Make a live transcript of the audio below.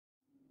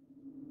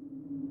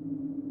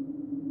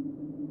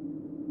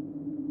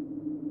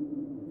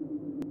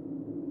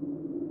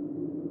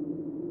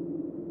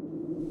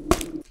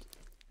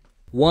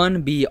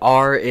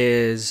1BR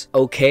is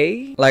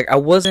okay. Like,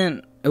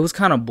 it was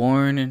kind of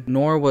boring,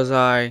 nor was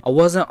I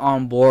wasn't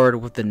on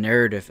board with the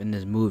narrative in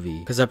this movie,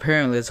 because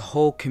apparently this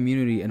whole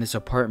community in this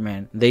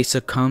apartment, they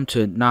succumb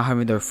to not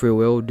having their free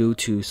will due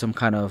to some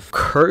kind of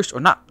curse, or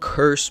not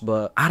curse,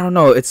 but I don't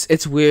know,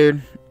 it's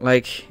weird.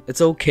 Like,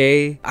 it's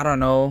okay, I don't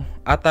know.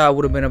 I thought it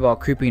would have been about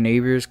creepy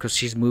neighbors, because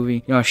she's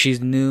moving, you know,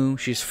 she's new,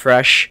 she's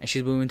fresh, and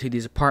she's moving to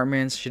these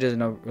apartments. She doesn't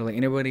know really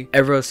anybody.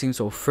 Everyone seems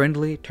so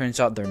friendly.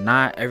 Turns out they're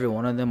not. Every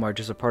one of them are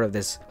just a part of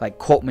this like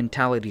cult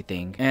mentality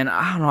thing. And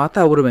I don't know, I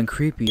thought it would have been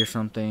creepy or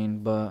something,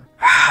 but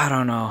I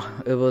don't know.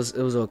 It was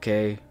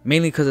okay,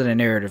 mainly because of the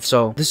narrative.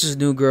 So this is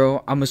new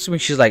girl. I'm assuming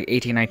she's like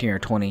 18, 19, or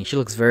 20. She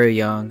looks very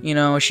young. You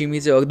know, she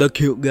meets the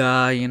cute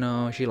guy. You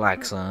know, she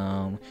likes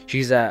him.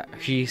 She's at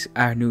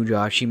her new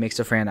job. She makes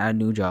a friend at a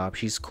new job.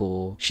 She's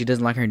cool. She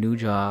doesn't like her new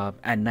job.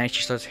 At night,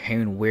 she starts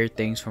hearing weird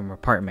things from her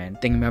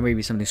apartment, thinking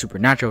maybe something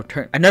supernatural.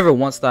 I never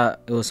once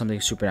thought it was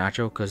something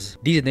supernatural, because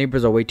these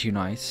neighbors are way too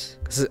nice.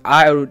 Cause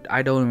I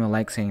don't even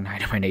like saying hi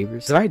to my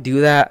neighbors. If I do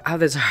that, I have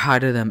to say hi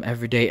to them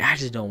every day. I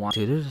just don't want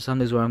to. There's some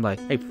days where I'm like,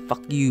 hey,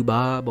 fuck you,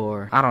 Bob,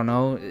 or I don't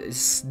know.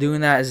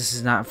 Doing that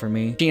is not for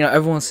me. You know,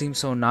 everyone seems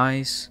so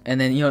nice,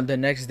 and then, you know, the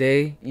next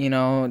day, you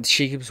know,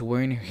 she keeps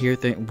wearing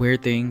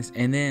weird things,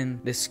 and then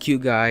this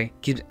cute guy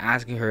keeps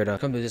asking her to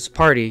come to this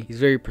party. He's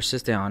very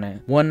persistent on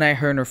it. One night,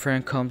 her and her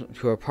friend come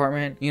to her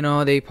apartment. You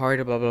know, they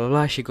party, blah blah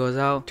blah. She goes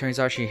out. Turns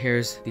out she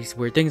hears these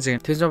weird things,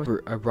 and turns out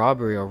a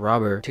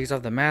robber takes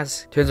off the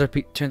mask. Turns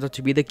out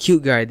to be the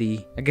cute guy,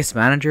 the I guess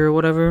manager or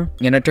whatever.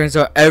 And it turns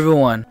out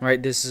everyone,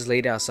 right, this is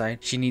late outside,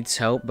 she needs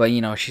help, but you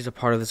know, she's a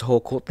part of this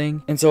whole cult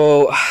thing. And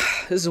so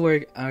this is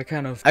where I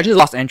just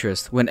lost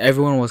interest when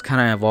everyone was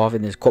kind of involved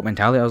in this cult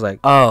mentality. I was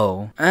like,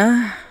 oh,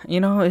 you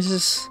know, it's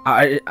just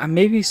I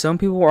maybe some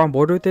people were on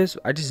board with this.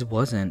 I just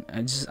wasn't.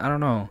 I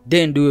don't know,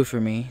 didn't do it for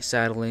me,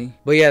 sadly.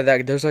 But yeah,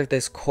 there's like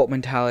this cult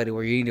mentality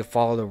where you need to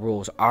follow the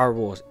rules, our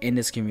rules in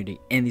this community,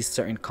 in these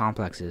certain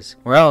complexes,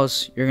 or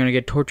else you're gonna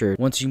get tortured.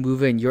 Once you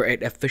move in, you're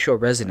an official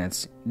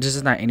residence. This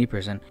is not any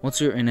person. Once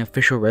you're an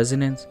official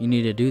residence, you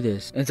need to do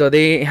this. And so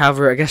they have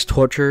her, I guess,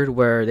 tortured,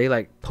 where they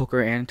like poke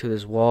her into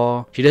this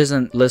wall. She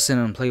doesn't listen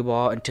and play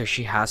ball until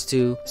she has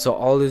to. So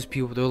all these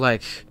people, they're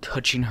like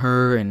touching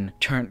her and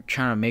trying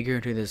to make her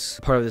into this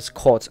part of this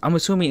cult. I'm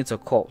assuming it's a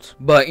cult,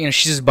 but you know,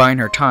 she's just buying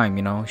her time.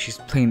 You know, she's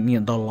playing, you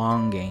know, the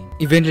long game.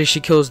 Eventually,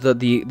 she kills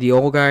the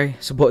old guy,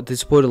 the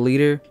supported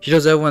leader. She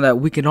tells everyone that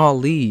we can all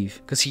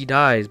leave because he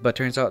dies. But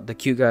turns out the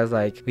cute guy's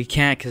like, we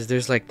can't, because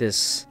there's like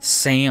this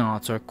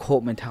seance or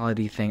cult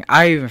mentality thing.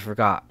 I even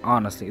forgot,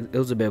 honestly. It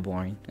was a bit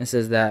boring. It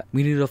says that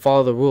we need to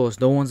follow the rules.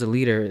 No one's a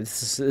leader.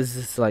 It's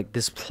just like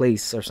this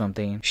place or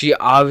something. She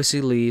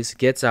obviously leaves,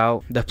 gets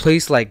out. The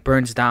place like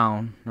burns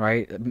down,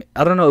 right?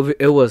 I don't know if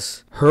it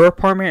was her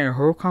apartment or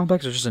her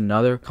complex or just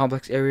another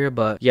complex area,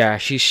 but yeah,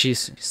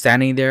 she's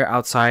standing there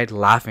outside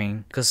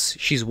laughing because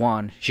she's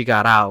won. She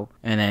got out,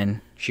 and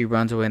then she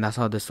runs away, and that's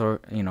how the story,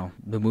 you know,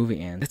 the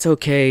movie ends. It's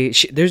okay.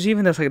 There's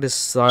even this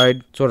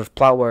side sort of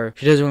plot where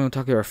she doesn't want to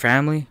talk to her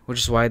family, which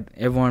is why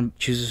everyone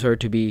chooses her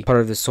to be part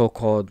of this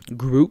so-called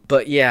group.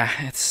 But yeah,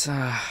 it's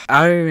I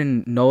don't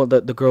even know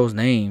the girl's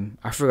name.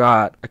 I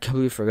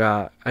completely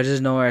forgot. I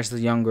just know her as the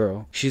young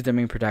girl. She's the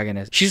main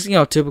protagonist. She's, you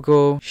know,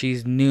 typical.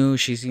 She's new.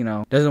 She's, you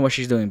know, doesn't know what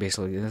she's doing,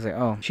 basically. It's like,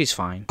 oh, she's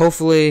fine.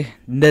 Hopefully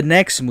the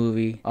next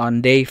movie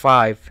on day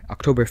 5,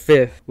 October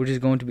 5th, which is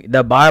going to be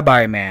The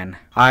Bye-Bye Man.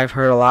 I've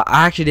heard a lot.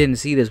 I actually didn't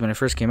see this when it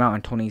first came out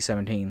in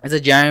 2017. It's a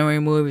January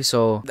movie,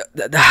 so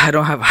I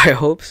don't have high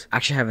hopes.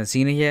 Actually, haven't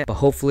seen it yet, but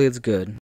hopefully it's good.